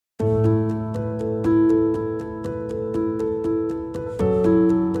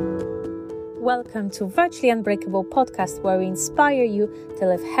Welcome to Virtually Unbreakable podcast, where we inspire you to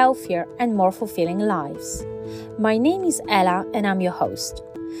live healthier and more fulfilling lives. My name is Ella and I'm your host.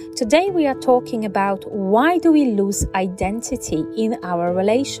 Today we are talking about why do we lose identity in our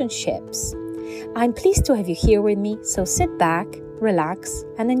relationships. I'm pleased to have you here with me, so sit back, relax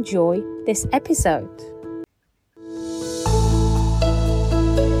and enjoy this episode.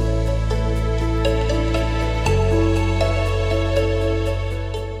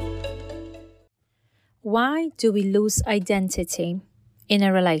 Why do we lose identity in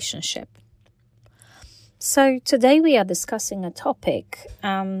a relationship? So today we are discussing a topic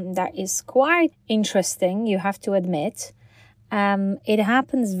that is quite interesting, you have to admit. It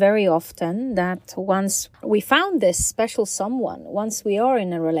happens very often that once we found this special someone, once we are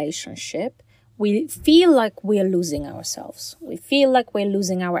in a relationship, we feel like we are losing ourselves. We feel like we're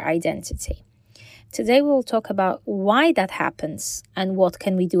losing our identity. Today we will talk about why that happens and what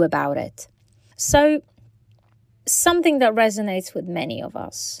can we do about it. So, something that resonates with many of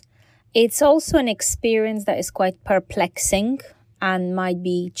us. It's also an experience that is quite perplexing and might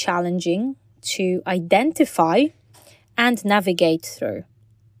be challenging to identify and navigate through.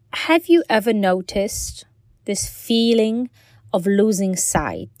 Have you ever noticed this feeling of losing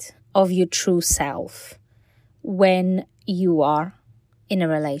sight of your true self when you are in a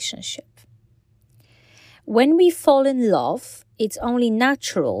relationship? When we fall in love, it's only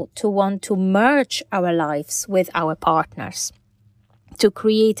natural to want to merge our lives with our partners, to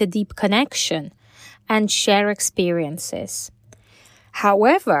create a deep connection and share experiences.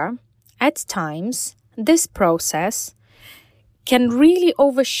 However, at times, this process can really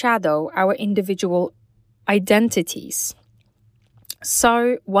overshadow our individual identities.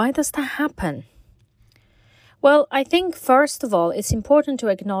 So, why does that happen? Well, I think first of all, it's important to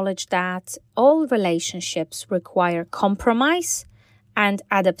acknowledge that all relationships require compromise and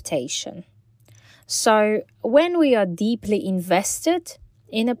adaptation. So when we are deeply invested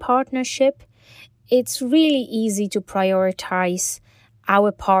in a partnership, it's really easy to prioritize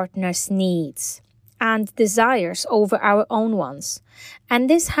our partner's needs and desires over our own ones. And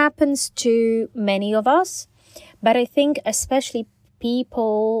this happens to many of us, but I think especially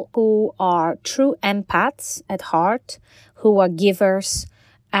people who are true empaths at heart, who are givers,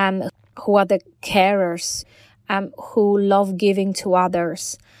 who are the carers, who love giving to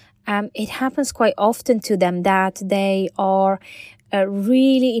others. It happens quite often to them that they are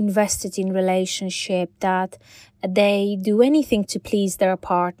really invested in relationship, that they do anything to please their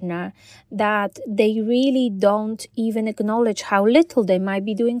partner, that they really don't even acknowledge how little they might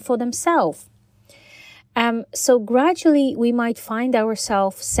be doing for themselves. So gradually we might find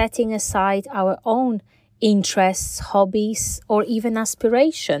ourselves setting aside our own interests, hobbies, or even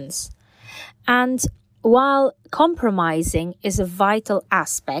aspirations. And while compromising is a vital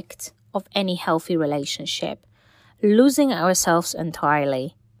aspect of any healthy relationship, losing ourselves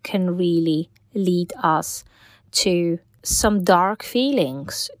entirely can really lead us to some dark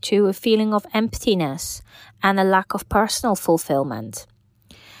feelings, to a feeling of emptiness and a lack of personal fulfillment.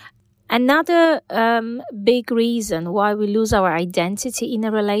 Another big reason why we lose our identity in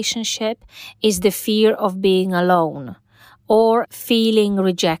a relationship is the fear of being alone or feeling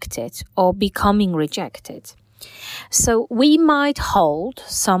rejected or becoming rejected. So we might hold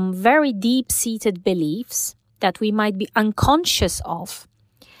some very deep-seated beliefs that we might be unconscious of,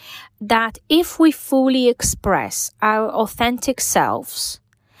 that if we fully express our authentic selves,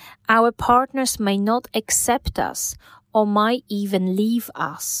 our partners may not accept us or might even leave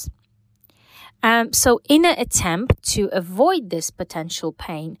us. So in an attempt to avoid this potential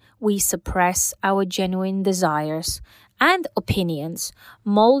pain, we suppress our genuine desires and opinions,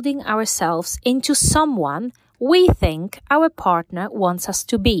 molding ourselves into someone we think our partner wants us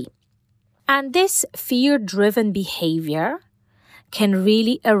to be. And this fear-driven behavior can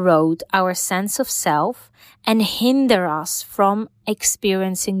really erode our sense of self and hinder us from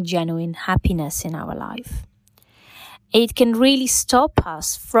experiencing genuine happiness in our life. It can really stop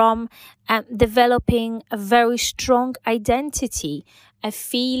us from developing a very strong identity, a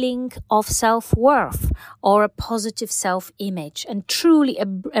feeling of self-worth or a positive self-image, and truly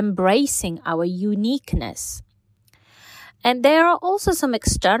embracing our uniqueness. And there are also some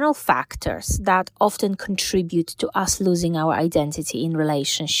external factors that often contribute to us losing our identity in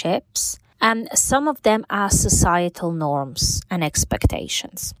relationships, and some of them are societal norms and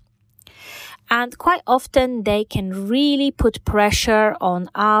expectations. And quite often they can really put pressure on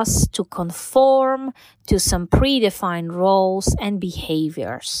us to conform to some predefined roles and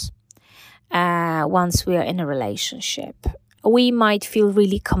behaviors once we are in a relationship. We might feel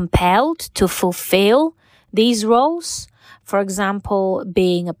really compelled to fulfill these roles For example,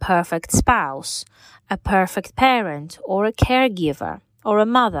 being a perfect spouse, a perfect parent, or a caregiver, or a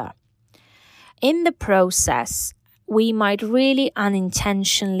mother. In the process, we might really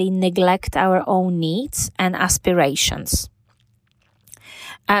unintentionally neglect our own needs and aspirations,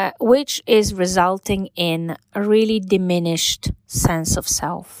 which is resulting in a really diminished sense of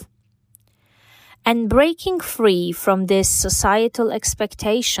self. And breaking free from these societal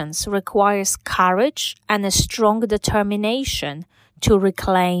expectations requires courage and a strong determination to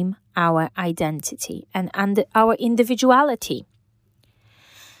reclaim our identity and our individuality.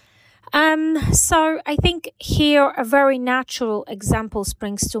 So I think here a very natural example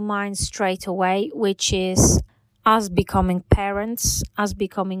springs to mind straight away, which is us becoming parents, us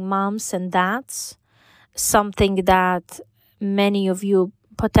becoming moms and dads, something that many of you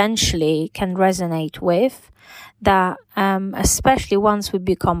potentially can resonate with, that especially once we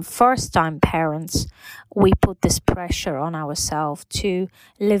become first-time parents, we put this pressure on ourselves to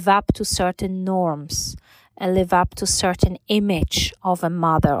live up to certain norms, live up to certain image of a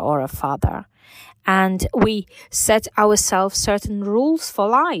mother or a father. And we set ourselves certain rules for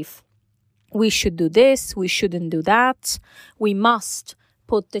life. We should do this, we shouldn't do that. We must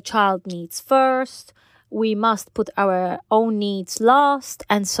put the child needs first. We must put our own needs last,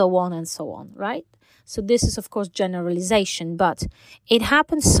 and so on, right? So this is, of course, generalization, but it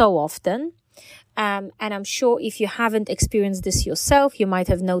happens so often. And I'm sure if you haven't experienced this yourself, you might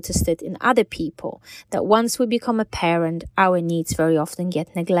have noticed it in other people, that once we become a parent, our needs very often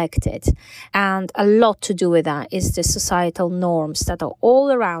get neglected. And a lot to do with that is the societal norms that are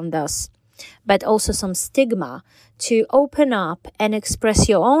all around us, but also some stigma to open up and express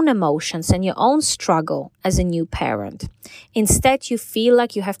your own emotions and your own struggle as a new parent. Instead, you feel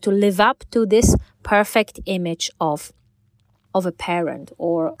like you have to live up to this perfect image of a parent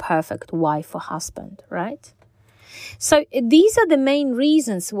or perfect wife or husband, right? So these are the main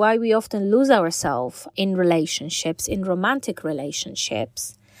reasons why we often lose ourselves in relationships, in romantic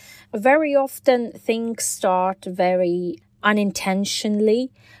relationships. Very often things start very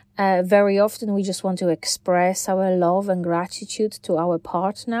unintentionally. Very often we just want to express our love and gratitude to our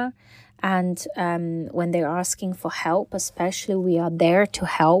partner. And when they're asking for help, especially, we are there to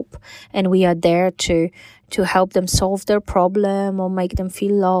help, and we are there to help them solve their problem or make them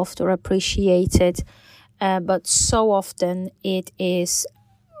feel loved or appreciated. But so often it is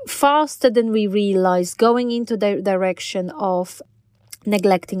faster than we realize going into the direction of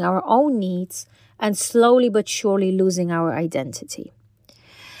neglecting our own needs and slowly but surely losing our identity.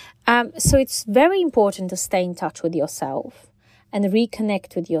 So it's very important to stay in touch with yourself and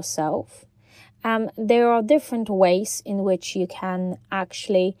reconnect with yourself. There are different ways in which you can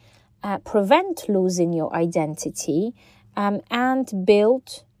actually prevent losing your identity and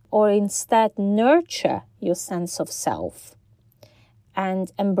build or instead nurture your sense of self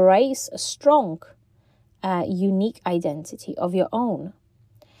and embrace a strong, unique identity of your own.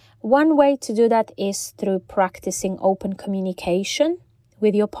 One way to do that is through practicing open communication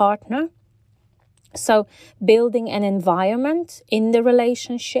with your partner. So building an environment in the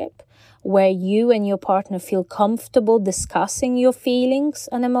relationship where you and your partner feel comfortable discussing your feelings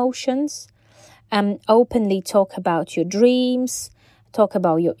and emotions, openly talk about your dreams, talk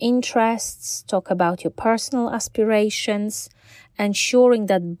about your interests, talk about your personal aspirations, ensuring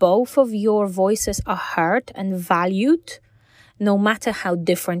that both of your voices are heard and valued, no matter how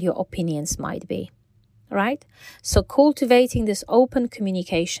different your opinions might be. Right? So cultivating this open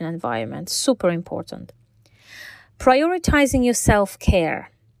communication environment, super important. Prioritizing your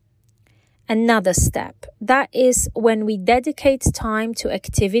self-care. Another step. That is when we dedicate time to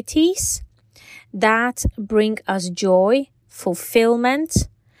activities that bring us joy, fulfillment,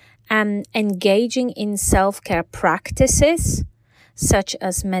 and engaging in self-care practices such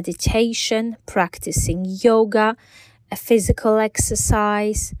as meditation, practicing yoga, a physical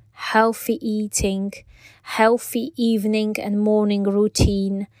exercise, healthy eating, healthy evening and morning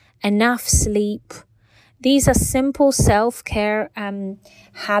routine, enough sleep. These are simple self-care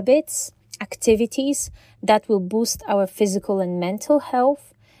habits, activities that will boost our physical and mental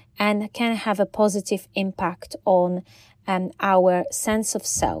health and can have a positive impact on our sense of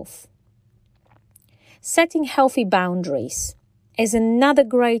self. Setting healthy boundaries is another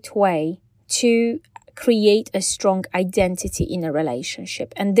great way to create a strong identity in a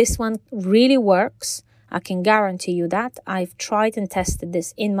relationship. And this one really works. I can guarantee you that. I've tried and tested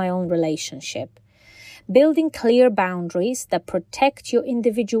this in my own relationship. Building clear boundaries that protect your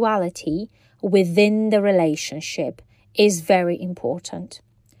individuality within the relationship is very important.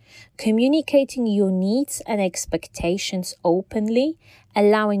 Communicating your needs and expectations openly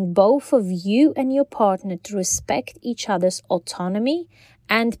allowing both of you and your partner to respect each other's autonomy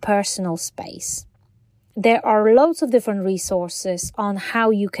and personal space. There are loads of different resources on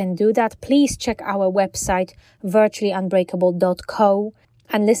how you can do that. Please check our website, virtuallyunbreakable.co,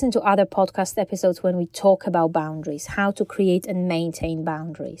 and listen to other podcast episodes when we talk about boundaries, how to create and maintain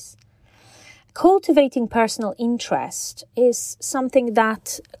boundaries. Cultivating personal interest is something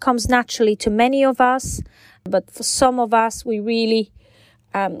that comes naturally to many of us, but for some of us, we really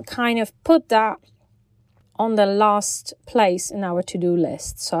kind of put that on the last place in our to-do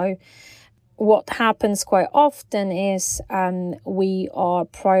list. So what happens quite often is we are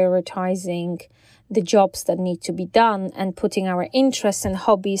prioritizing the jobs that need to be done and putting our interests and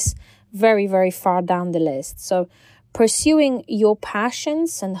hobbies very, very far down the list. So pursuing your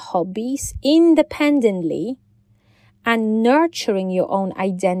passions and hobbies independently and nurturing your own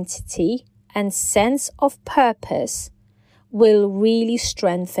identity and sense of purpose will really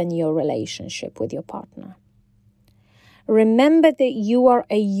strengthen your relationship with your partner. Remember that you are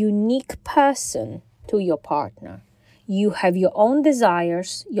a unique person to your partner. You have your own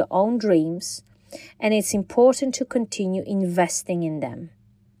desires, your own dreams, and it's important to continue investing in them.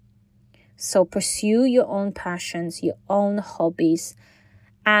 So pursue your own passions, your own hobbies,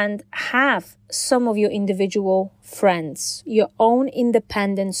 and have some of your individual friends, your own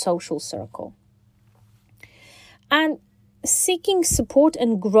independent social circle. And seeking support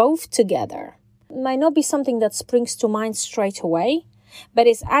and growth together might not be something that springs to mind straight away, but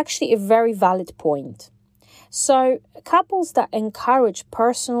it's actually a very valid point. So couples that encourage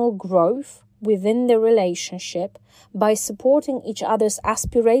personal growth within the relationship by supporting each other's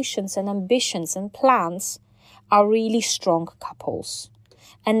aspirations and ambitions and plans are really strong couples,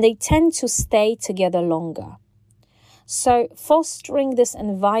 and they tend to stay together longer. So fostering this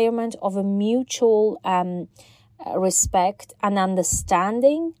environment of a mutual respect and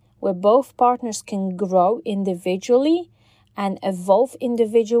understanding where both partners can grow individually and evolve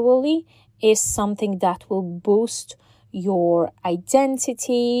individually is something that will boost your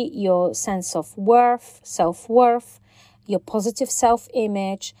identity, your sense of worth, self-worth, your positive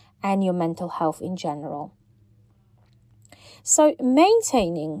self-image, and your mental health in general. So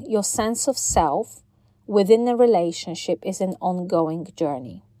maintaining your sense of self within a relationship is an ongoing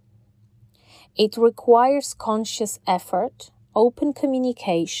journey. It requires conscious effort, open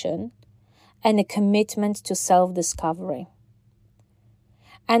communication, and a commitment to self-discovery.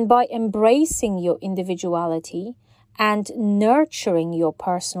 And by embracing your individuality and nurturing your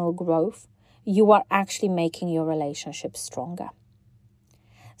personal growth, you are actually making your relationship stronger.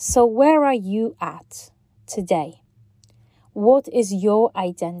 So where are you at today? What is your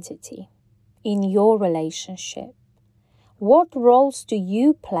identity in your relationship? What roles do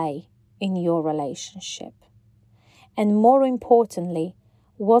you play in your relationship? And more importantly,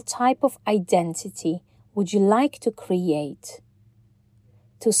 what type of identity would you like to create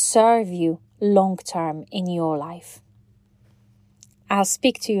to serve you long-term in your life? I'll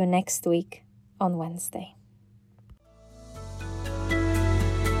speak to you next week on Wednesday.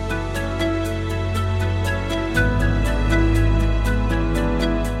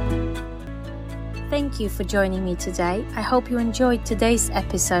 Thank you for joining me today. I hope you enjoyed today's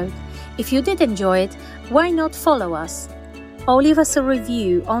episode. If you did enjoy it, why not follow us or leave us a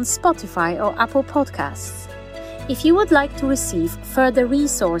review on Spotify or Apple Podcasts? If you would like to receive further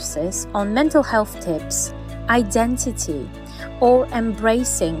resources on mental health tips, identity, or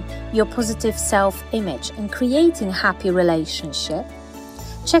embracing your positive self-image and creating a happy relationship,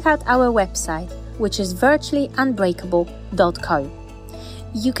 check out our website, which is virtuallyunbreakable.co.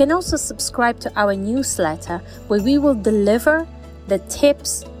 You can also subscribe to our newsletter, where we will deliver the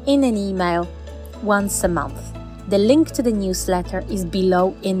tips in an email once a month. The link to the newsletter is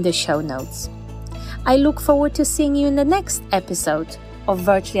below in the show notes. I look forward to seeing you in the next episode of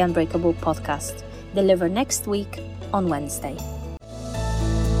Virtually Unbreakable podcast, delivered next week on Wednesday.